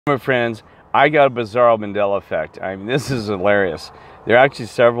My friends, I got a bizarre Mandela effect. I mean, this is hilarious. There are actually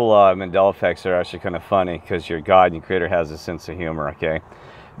several Mandela effects that are actually kind of funny because your God and your creator has a sense of humor, okay?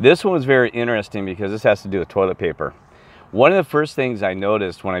 This one was very interesting because this has to do with toilet paper. One of the first things I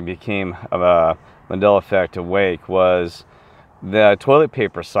noticed when I became a Mandela effect awake was the toilet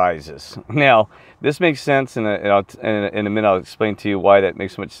paper sizes. Now, this makes sense, and in a minute I'll explain to you why that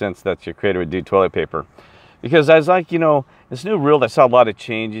makes so much sense that your creator would do toilet paper. Because I was like, this new world, I saw a lot of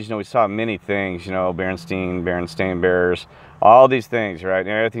changes. We saw many things, Berenstain Bears, all these things, right? And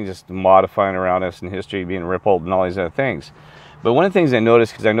everything just modifying around us, and history being rippled and all these other things. But one of the things I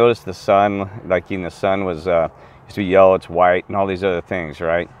noticed, because I noticed the sun, the sun was, used to be yellow, it's white, and all these other things,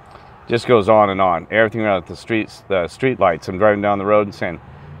 right? Just goes on and on. Everything around the streets, the street lights. I'm driving down the road and saying,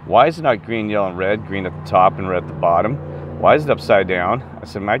 why is it not green, yellow, and red? Green at the top and red at the bottom. Why is it upside down? I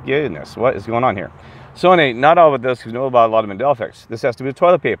said, my goodness, what is going on here? So anyway, not all of this, because we know about a lot of Mandela effects. This has to do with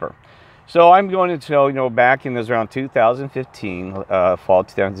toilet paper. So I'm going to tell, back in this around 2015, fall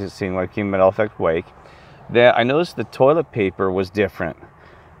 2016, when I came Mandela effect wake, that I noticed the toilet paper was different.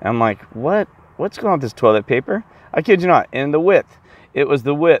 And I'm like, what's going on with this toilet paper? I kid you not. And the width. It was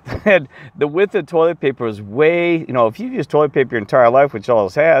the width. And the width of toilet paper was way, if you've used toilet paper your entire life, which all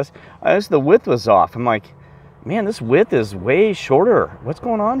else has, I noticed the width was off. I'm like, man, this width is way shorter. What's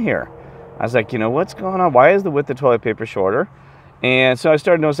going on here? I was like, what's going on? Why is the width of toilet paper shorter? And so I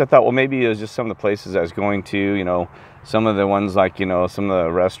started noticing, I thought, well, maybe it was just some of the places I was going to, some of the ones like, some of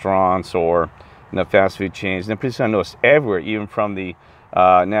the restaurants or the fast food chains. And then pretty soon I noticed everywhere, even from the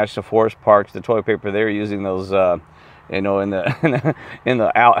national forest parks, the toilet paper, they were using those, in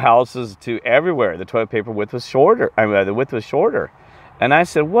the outhouses to everywhere. The toilet paper width was shorter. The width was shorter. And I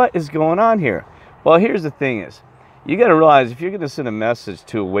said, what is going on here? Well, here's the thing is, you got to realize if you're going to send a message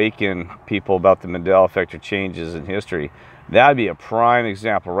to awaken people about the Mandela effect or changes in history, that'd be a prime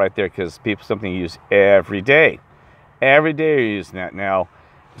example right there, because something you use every day. Every day you're using that now.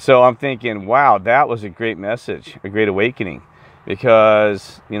 So I'm thinking, wow, that was a great message, a great awakening,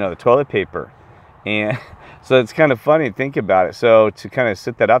 because, the toilet paper. And so it's kind of funny to think about it. So to kind of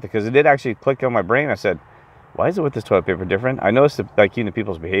sit that out there, because it did actually click on my brain. I said, why is it with this toilet paper different? I noticed that even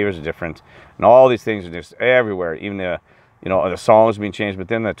people's behaviors are different, and all these things are just everywhere. Even the songs being changed, but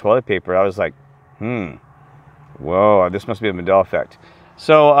then the toilet paper, I was like, whoa, this must be a Mandela effect.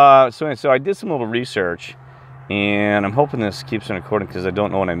 So I did some little research, and I'm hoping this keeps on recording because I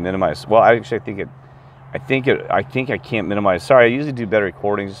don't know when I minimize. Well, I think I can't minimize. Sorry, I usually do better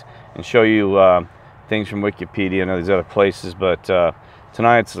recordings and show you things from Wikipedia and all these other places, but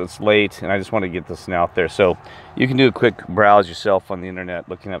tonight it's late, and I just want to get this out there. So you can do a quick browse yourself on the internet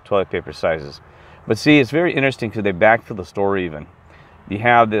looking up toilet paper sizes. But see, it's very interesting because they backfill the story even. You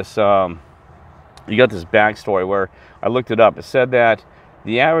have this, you got this backstory where I looked it up. It said that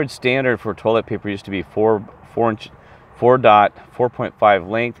the average standard for toilet paper used to be 4.5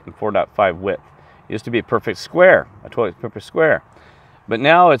 length and 4.5 width. It used to be a perfect square, a toilet paper square. But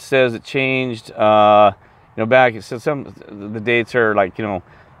now it says it changed, back, it says the dates are like,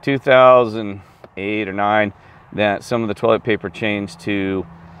 2008 or 9, that some of the toilet paper changed to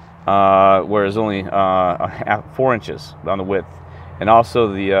where it's only 4 inches on the width, and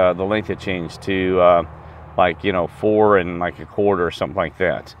also the length had changed to 4 and like a quarter or something like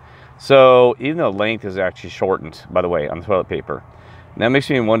that. So even though length is actually shortened, by the way, on the toilet paper, and that makes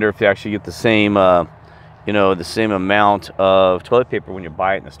me wonder if they actually get the same the same amount of toilet paper when you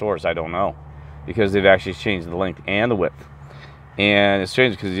buy it in the stores. I don't know, because they've actually changed the length and the width. And it's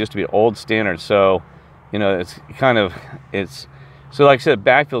strange because it used to be an old standard. So, it's so like I said,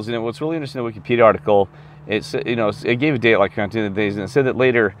 backfills. And what's really interesting in the Wikipedia article, it gave a date like around 2 days, and it said that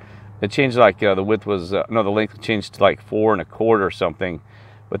later it changed, like the width was, the length changed to like 4 1/4 or something.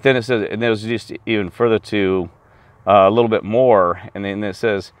 But then it says, and it was just even further to a little bit more. And then it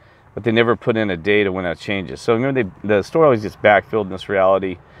says, but they never put in a date of when that changes. So remember, the story always gets backfilled in this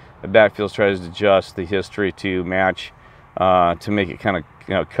reality. The backfill tries to adjust the history to match, to make it kind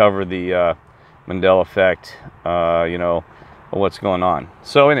of, cover the Mandela effect, of what's going on.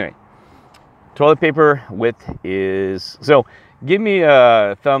 So anyway, toilet paper width is, so give me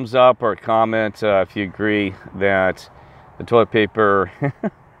a thumbs up or a comment if you agree that the toilet paper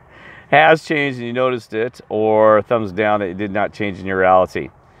has changed and you noticed it, or thumbs down that it did not change in your reality.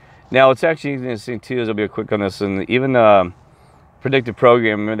 Now, what's actually interesting too is I'll be quick on this, and even predictive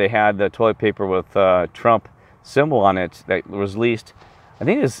program, remember they had the toilet paper with Trump symbol on it that was released, I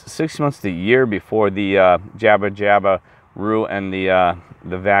think it was 6 months to a year before the Jabba Jabba Roo and the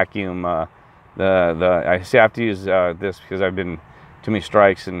vacuum. I have to use this because I've been too many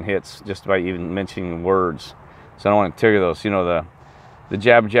strikes and hits just by even mentioning words. So I don't want to trigger those. the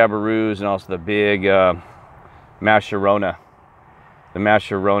jabberoos, and also the big Mascherona. The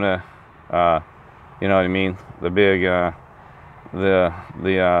Mascherona, you know what I mean? The big, the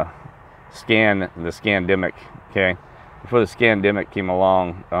scandemic, okay? Before the scandemic came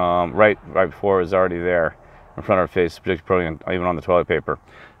along, right before it was already there in front of our face, particularly even on the toilet paper.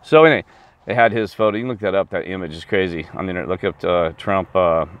 So anyway, they had his photo. You can look that up. That image is crazy on the internet. Look up Trump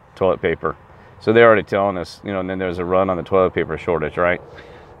toilet paper. So they're already telling us, you know, and then there's a run on the toilet paper shortage, right?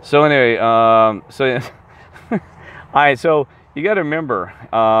 So anyway, so all right, so you got to remember,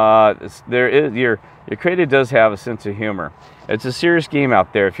 there is your Creator does have a sense of humor. It's a serious game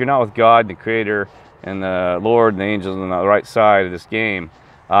out there. If you're not with God, the Creator, and the Lord and the angels on the right side of this game,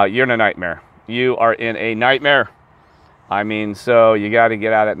 you're in a nightmare. You are in a nightmare. I mean, so you got to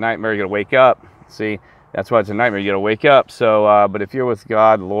get out of that nightmare. You got to wake up. See, that's why it's a nightmare. You got to wake up. So, but if you're with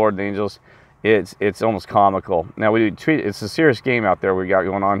God, the Lord, the angels, it's almost comical. Now it's a serious game out there we got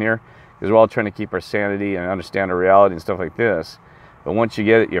going on here, because we're all trying to keep our sanity and understand our reality and stuff like this. But once you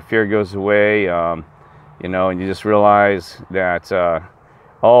get it, your fear goes away, you know, and you just realize that,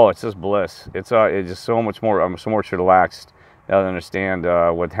 oh, it's just bliss. It's just so much more. I'm so much relaxed now to understand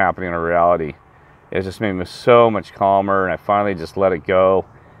what's happening in our reality. It just made me so much calmer, and I finally just let it go.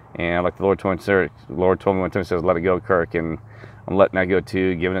 And like the Lord told me one time, he says, "Let it go, Kirk," and I'm letting that go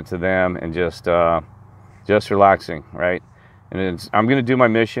too, giving it to them, and just relaxing, right? And I'm going to do my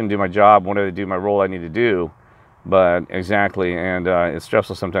mission, do my job, want to do my role I need to do, but exactly, and it's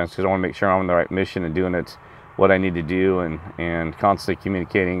stressful sometimes because I want to make sure I'm on the right mission and doing it what I need to do, and constantly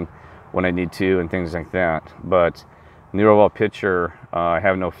communicating when I need to and things like that. But in the overall picture, I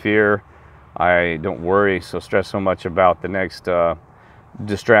have no fear. I don't worry, stress so much about the next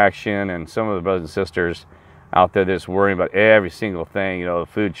distraction, and some of the brothers and sisters out there that's worrying about every single thing, you know, the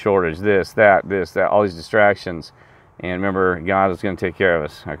food shortage, this, that, all these distractions. And remember, God is going to take care of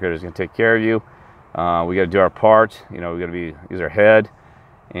us. Our Creator is going to take care of you. We got to do our part. You know, we got to use our head.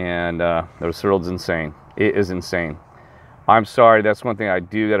 And this world's insane. It is insane. I'm sorry. That's one thing I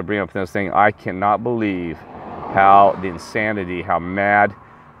do got to bring up in this thing. I cannot believe how the insanity, how mad,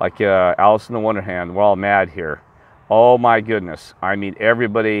 like Alice in the Wonderland, we're all mad here. Oh my goodness. I mean,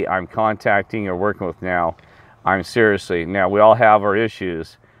 everybody I'm contacting or working with now, I'm seriously, now we all have our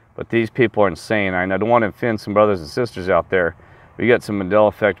issues, but these people are insane. I don't want to offend some brothers and sisters out there. We got some Mandela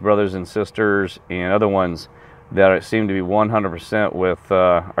effect brothers and sisters and other ones that seem to be 100% with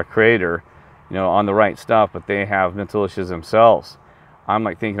our Creator, you know, on the right stuff, but they have mental issues themselves. I'm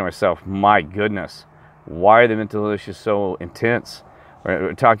like thinking to myself, my goodness, why are the mental issues so intense?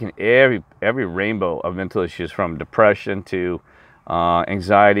 We're talking every rainbow of mental issues, from depression to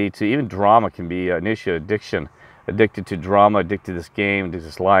anxiety to even drama can be an issue. Addiction, addicted to drama, addicted to this game, addicted to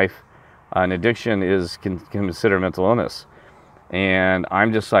this life. An addiction can consider mental illness. And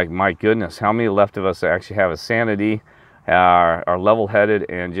I'm just like, my goodness, how many left of us actually have a sanity, are level-headed,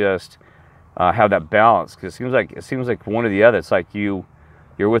 and just have that balance? Because it seems like one or the other. It's like you're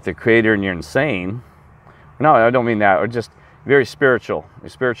with the Creator and you're insane. No, I don't mean that. Or just very spiritual. You're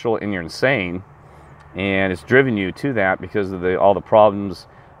spiritual and you're insane, and it's driven you to that because of all the problems,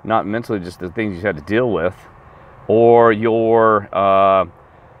 not mentally, just the things you had to deal with, or you're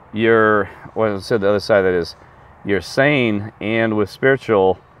what I said, the other side of that is you're sane and with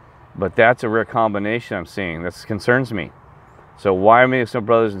spiritual, but that's a rare combination I'm seeing. That concerns me. So why may some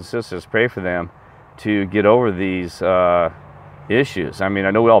brothers and sisters pray for them to get over these issues? I mean,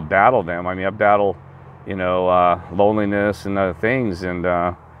 I know we all battle them. I mean, I battle, you know, loneliness and other things, and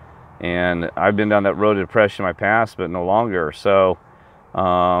I've been down that road to depression in my past, but no longer. So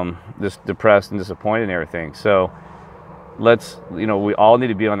just depressed and disappointed and everything. So you know, we all need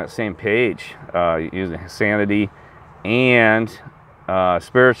to be on that same page, using sanity and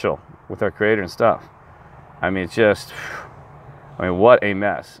spiritual with our Creator and stuff. I mean, it's just, I mean, what a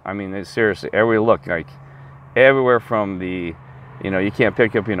mess. I mean, it's seriously, everywhere look, like everywhere from the, you know, you can't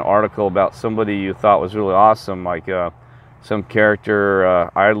pick up an article about somebody you thought was really awesome, like some character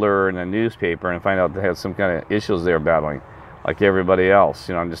idler in a newspaper, and find out they had some kind of issues they're battling, like everybody else.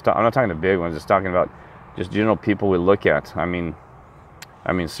 You know, I'm not talking to big ones, just talking about just general people we look at. I mean,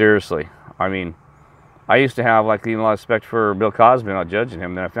 seriously. I mean, I used to have like even a lot of respect for Bill Cosby, not judging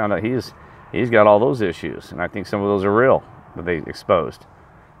him. Then I found out he's got all those issues, and I think some of those are real that they exposed.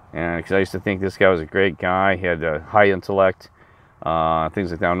 And because I used to think this guy was a great guy, he had a high intellect,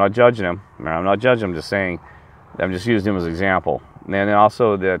 things like that. I'm not judging him. I'm not judging him. I'm just saying, I'm just using him as an example. And then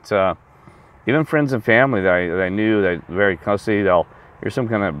also that even friends and family that I knew that very closely, here's some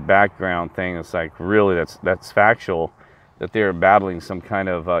kind of background thing that's like really that's factual, that they're battling some kind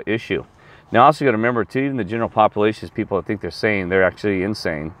of issue. Now also you got to remember too, even the general population is people that think they're sane, they're actually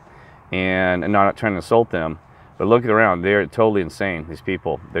insane, and I'm not trying to insult them, but look around, they're totally insane, these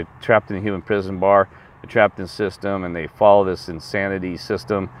people. They're trapped in a human prison bar, they're trapped in a system, and they follow this insanity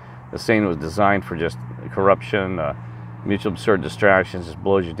system. The sane was designed for just corruption, mutual absurd distractions, just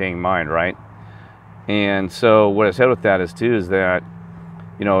blows your dang mind, right? And so what I said with that is too, is that,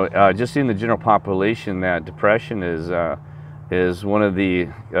 you know, just in the general population, that depression is one of the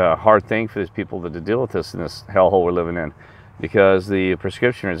hard things for these people to deal with this in this hellhole we're living in, because the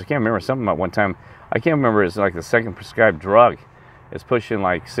prescription is, I can't remember, something about one time, I can't remember, it's like the second prescribed drug. It's pushing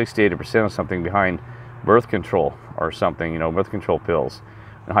like 60 to 80% of something behind birth control or something, you know, birth control pills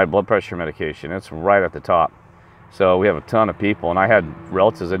and high blood pressure medication. It's right at the top. So we have a ton of people, and I had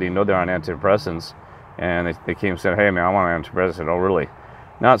relatives that didn't know they're on antidepressants, and they came and said, hey man, I want an antidepressant. I said, oh really?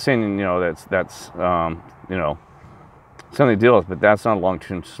 Not saying, you know, that's you know, something to deal with, but that's not a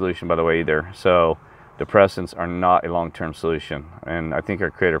long-term solution, by the way, either. So depressants are not a long-term solution, and I think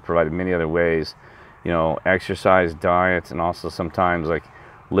our Creator provided many other ways, you know, exercise, diet, and also sometimes like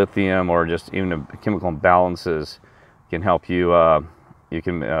lithium or just even the chemical imbalances can help you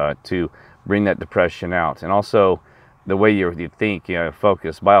to bring that depression out. And also the way you think, you know,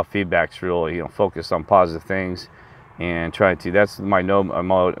 focus, biofeedback's really, you know, focus on positive things and try to, that's my new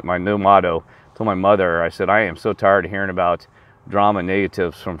motto. I told my mother, I said, I am so tired of hearing about drama and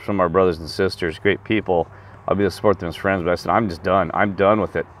negatives from some of our brothers and sisters, great people. I'll be able to support them as friends, but I said, I'm just done. I'm done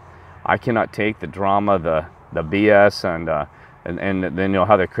with it. I cannot take the drama, the BS, and then, you know,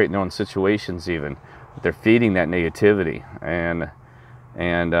 how they're creating their own situations even. They're feeding that negativity.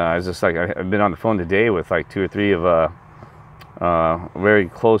 And I was just like, I've been on the phone today with like 2 or 3 of very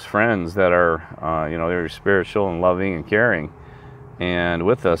close friends that are, you know, they're spiritual and loving and caring and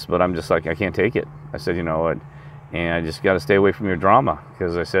with us, but I'm just like, I can't take it. I said, you know what, and I just got to stay away from your drama,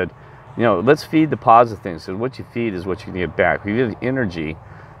 because I said, you know, let's feed the positive things. So what you feed is what you can get back. We give energy,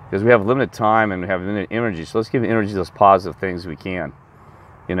 because we have limited time and we have limited energy, so let's give energy to those positive things we can.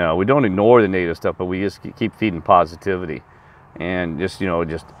 You know, we don't ignore the negative stuff, but we just keep feeding positivity. And just, you know,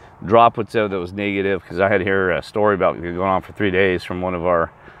 just drop whatever that was negative, because I had to hear a story about going on for 3 days from one of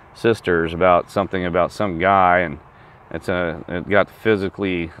our sisters about something about some guy, and it got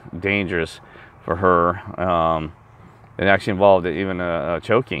physically dangerous for her. It actually involved even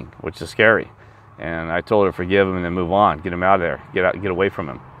choking, which is scary. And I told her to forgive him and then move on, get him out of there, get away from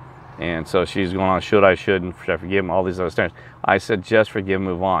him. And so she's going on, should I, shouldn't, should I forgive him, all these other things. I said, just forgive him,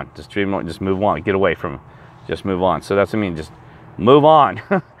 move on. Just treat him, just move on, get away from him. Just move on. So that's what I mean, just move on.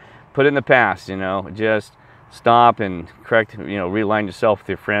 Put it in the past, you know, just stop and correct, you know, realign yourself with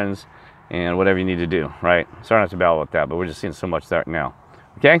your friends and whatever you need to do, right? Sorry not to battle with that, but we're just seeing so much that now.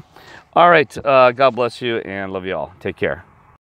 Okay? All right, God bless you and love you all. Take care.